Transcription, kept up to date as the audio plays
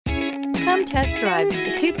Come test drive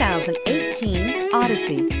the 2018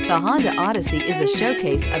 Odyssey. The Honda Odyssey is a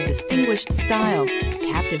showcase of distinguished style,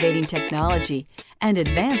 captivating technology, and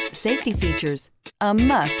advanced safety features. A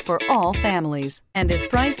must for all families and is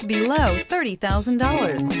priced below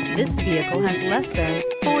 $30,000. This vehicle has less than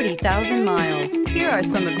 40,000 miles. Here are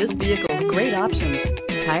some of this vehicle's great options: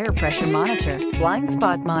 tire pressure monitor, blind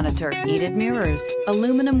spot monitor, heated mirrors,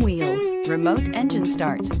 aluminum wheels, remote engine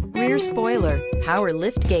start, rear spoiler, power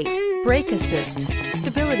lift gate, brake assist,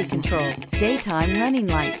 stability control, daytime running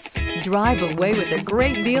lights. Drive away with a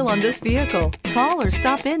great deal on this vehicle. Call or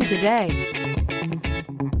stop in today.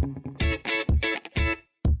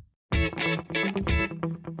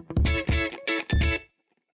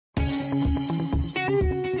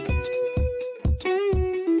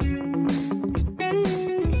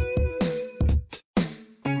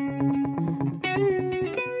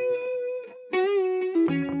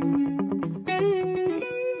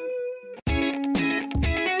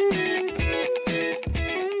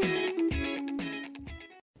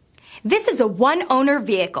 This is a one-owner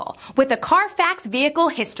vehicle with a Carfax Vehicle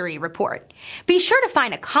History Report. Be sure to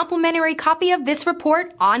find a complimentary copy of this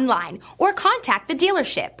report online or contact the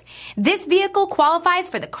dealership. This vehicle qualifies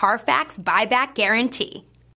for the Carfax Buyback Guarantee.